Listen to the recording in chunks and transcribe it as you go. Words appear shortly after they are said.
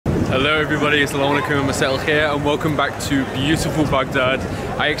Hello everybody, Assalamu alaikum, Marcel here and welcome back to beautiful Baghdad.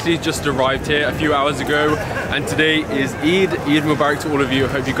 I actually just arrived here a few hours ago and today is Eid Mubarak to all of you. I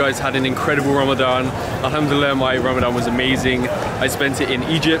hope you guys had an incredible Ramadan. Alhamdulillah, my Ramadan was amazing. I spent it in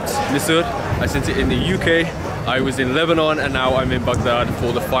Egypt, Misr, I spent it in the UK, I was in Lebanon and now I'm in Baghdad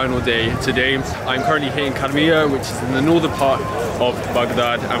for the final day today. I'm currently here in Karmiya, which is in the northern part of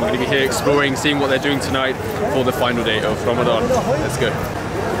Baghdad, and we're going to be here exploring, seeing what they're doing tonight for the final day of Ramadan. Let's go.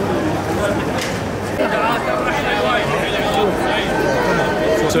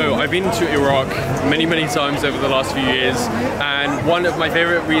 So I've been to Iraq many times over the last few years, and one of my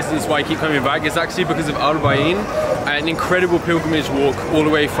favorite reasons why I keep coming back is actually because of Al-Bain, an incredible pilgrimage walk all the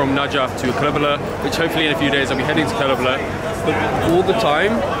way from Najaf to Karbala, which hopefully in a few days I'll be heading to Karbala. But all the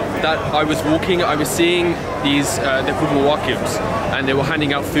time that I was walking, I was seeing these, they're called mawaqibs, and they were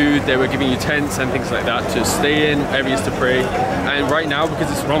handing out food, they were giving you tents and things like that to stay in, areas to pray. And right now,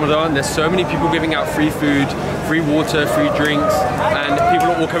 because it's Ramadan, there's so many people giving out free food, free water, free drinks, and people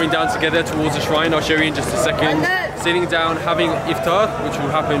are all coming down together towards the shrine. I'll show you in just a second. Sitting down, having iftar, which will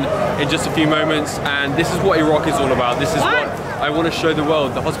happen in just a few moments. And this is what Iraq is all about. This is what I want to show the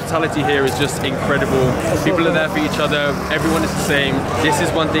world. The hospitality here is just incredible. People are there for each other. Everyone is the same. This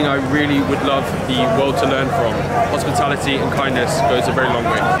is one thing I really would love the world to learn from. Hospitality and kindness goes a very long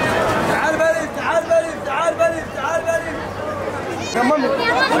way.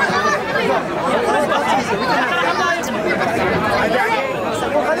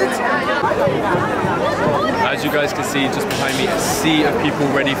 As you guys can see just behind me, a sea of people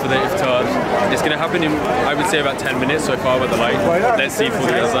ready for the iftar. It's going to happen in, I would say, about 10 minutes so far with the light. Let's see for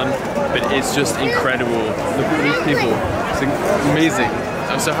the azan. But it's just incredible. Look at these people. It's amazing.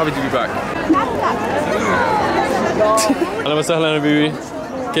 I'm so happy to be back. Hello, Masahlan, Habibi.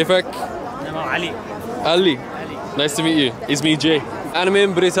 Kefak? Ali. Ali. Nice to meet you. It's me, Jay. أنا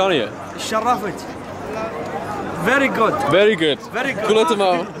من بريطانيا. شرفت. Very good. Very good. Very good. كله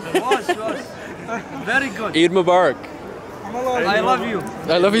تمام. Very good. Eid Mubarak. I love you.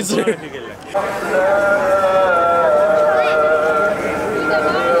 I love you too.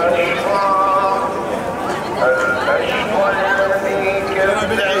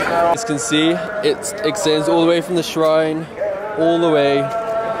 As you can see, it extends all the way from the shrine, all the way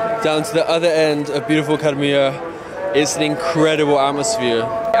down to the other end of beautiful Karmiya. It's an incredible atmosphere.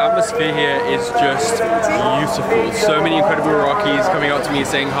 The atmosphere here is just beautiful. So many incredible Iraqis coming up to me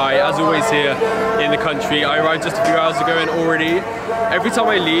saying hi, as always here in the country. I arrived just a few hours ago and already, every time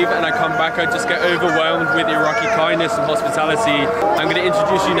I leave and I come back, I just get overwhelmed with Iraqi kindness and hospitality. I'm going to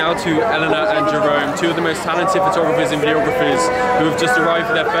introduce you now to Eleanor and Jerome, two of the most talented photographers and videographers who have just arrived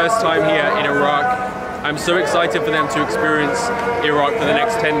for their first time here in Iraq. I'm so excited for them to experience Iraq for the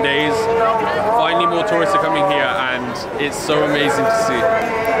next 10 days. Finally, more tourists are coming here and it's so amazing to see.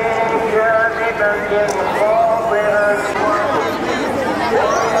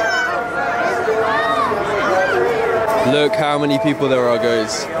 Look how many people there are,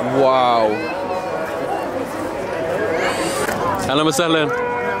 guys. Wow. Ahlan wa sahlan.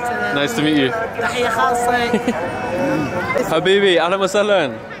 Nice to meet you. Habibi, ahlan wa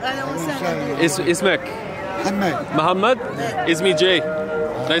sahlan. اسمك؟ محمد. اسمي Jay.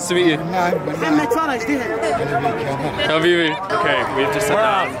 Nice to meet you. Habibi. Okay, we've just sat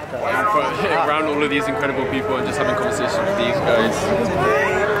down around all of these incredible people and just having conversations with these guys.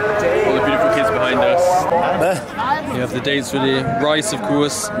 All the beautiful kids behind us. We have the dates ready. Rice, of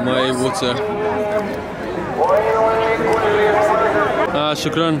course. My water.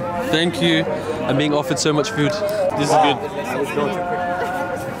 Shukran. Thank you. I'm being offered so much food. This is good.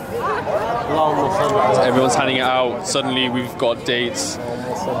 Everyone's handing it out. Suddenly we've got dates.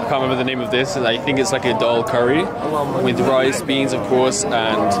 I can't remember the name of this. I think it's like a dal curry with rice, beans of course,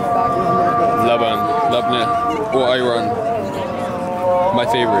 and labne or ayran. My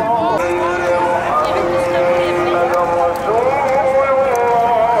favorite.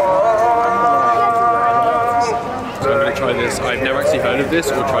 So I'm going to try this. I've never actually heard of this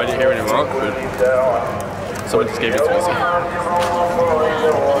or tried it here in Iraq, but someone just gave it to me.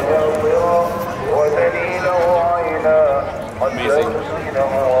 Amazing.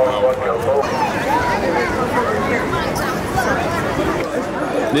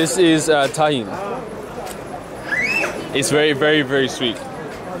 This is tahin. It's very sweet.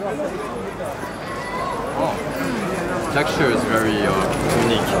 Texture is very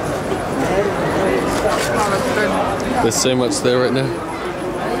unique. There's so much there right now.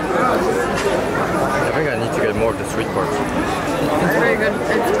 I think I need to get more of the sweet part. It's very good.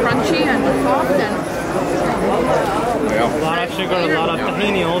 It's crunchy and soft and... A lot of sugar, a lot of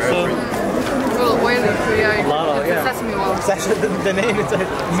tahini also. full of oil, so yeah, Lala, it's yeah. a sesame oil. It's actually the name, it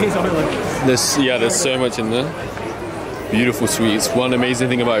means oil. There's so much in there. Beautiful sweets. One amazing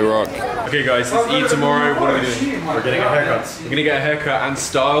thing about Iraq. Okay guys, it's Eid tomorrow. What are we doing? We're getting a haircut. We're gonna get a haircut and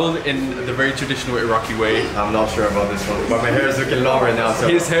styled in the very traditional Iraqi way. I'm not sure about this one, but my hair is looking long right now. So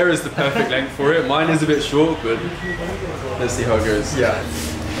His hair is the perfect length for it. Mine is a bit short, but let's see how it goes. yeah,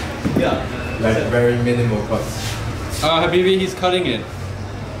 like very minimal cuts. Habibi, he's cutting it.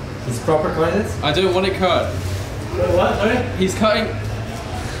 It's proper cutted. I don't want it cut. What? Sorry? He's cutting.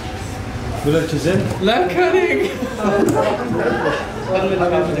 Let cutting.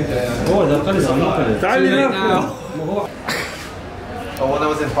 Oh, ده قلص عم Too late now. Oh, when I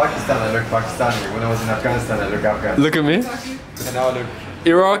was in Pakistan, I looked Pakistani. When I was in Afghanistan, I looked Afghan. Look at me. And now I look.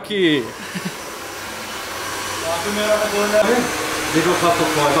 Iraqi. ديكو خطو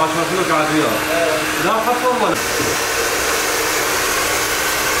كويس عشان شنو قاعد وياه لا خطو ولا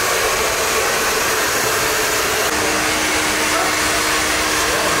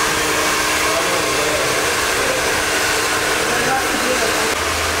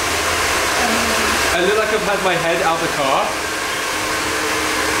I look like I've had my head out the car.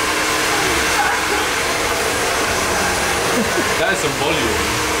 That is some volume.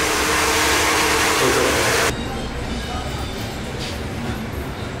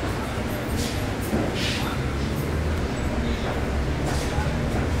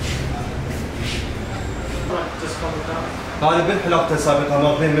 هذا بنت حلقته سابقا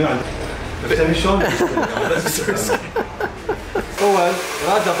ماخذين من عندك بتسوي شلون؟ هو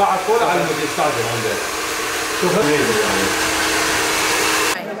راجع بعد طول على المدير يستعجل عنده شوف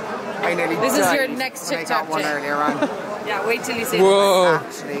This is your next TikTok one day. earlier on. Yeah, wait till you see Whoa.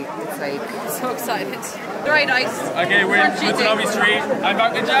 Actually, it's like it. So excited. Dried ice. Okay, we're in Crunchy Mutanabi thing. Street. I'm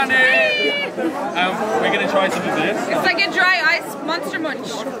back with Johnny. We're gonna try some of this. It's like a dry ice monster munch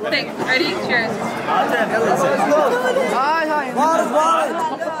thing. Ready? Cheers.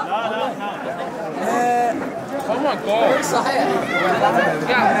 Oh my god.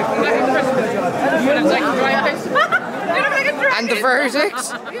 Yeah, like a Christmas. But it's like dry ice. and the verdict.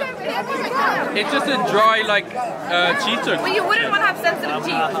 It's just a dry, like, Cheeto. Well, you wouldn't want to have sensitive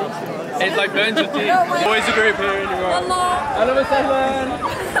teeth. It like burns your teeth. Boys a group here in Iraq. Hello,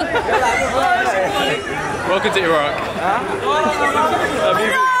 welcome to Iraq.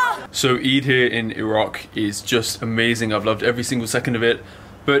 So Eid here in Iraq is just amazing. I've loved every single second of it.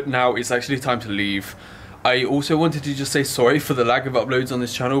 But now it's actually time to leave. I also wanted to just say sorry for the lag of uploads on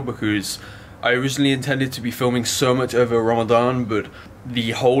this channel because I originally intended to be filming so much over Ramadan, but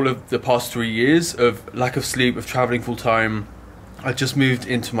the whole of the past 3 years of lack of sleep, of traveling full time, I just moved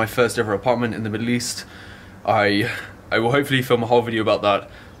into my first ever apartment in the Middle East. I will hopefully film a whole video about that,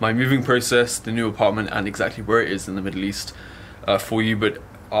 my moving process, the new apartment, and exactly where it is in the Middle East for you. But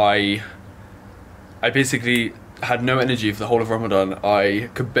I basically had no energy for the whole of Ramadan. I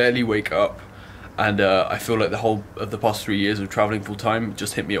could barely wake up, and I feel like the whole of the past 3 years of traveling full time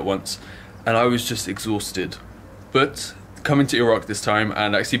just hit me at once, and I was just exhausted. But coming to Iraq this time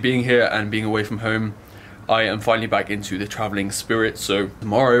and actually being here and being away from home, I am finally back into the traveling spirit. So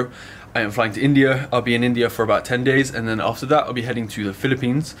tomorrow I am flying to India. I'll be in India for about 10 days, and then after that I'll be heading to the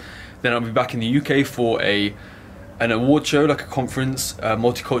Philippines. Then I'll be back in the UK for an award show, like a conference, a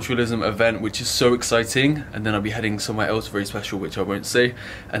multiculturalism event, which is so exciting. And then I'll be heading somewhere else very special, which I won't say.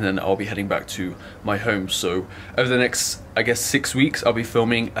 And then I'll be heading back to my home. So over the next, I guess, 6 weeks, I'll be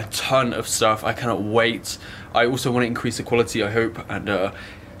filming a ton of stuff. I cannot wait. I also want to increase the quality, I hope, and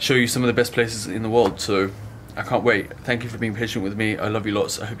show you some of the best places in the world. So I can't wait. Thank you for being patient with me. I love you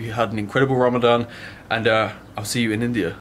lots. I hope you had an incredible Ramadan, and I'll see you in India.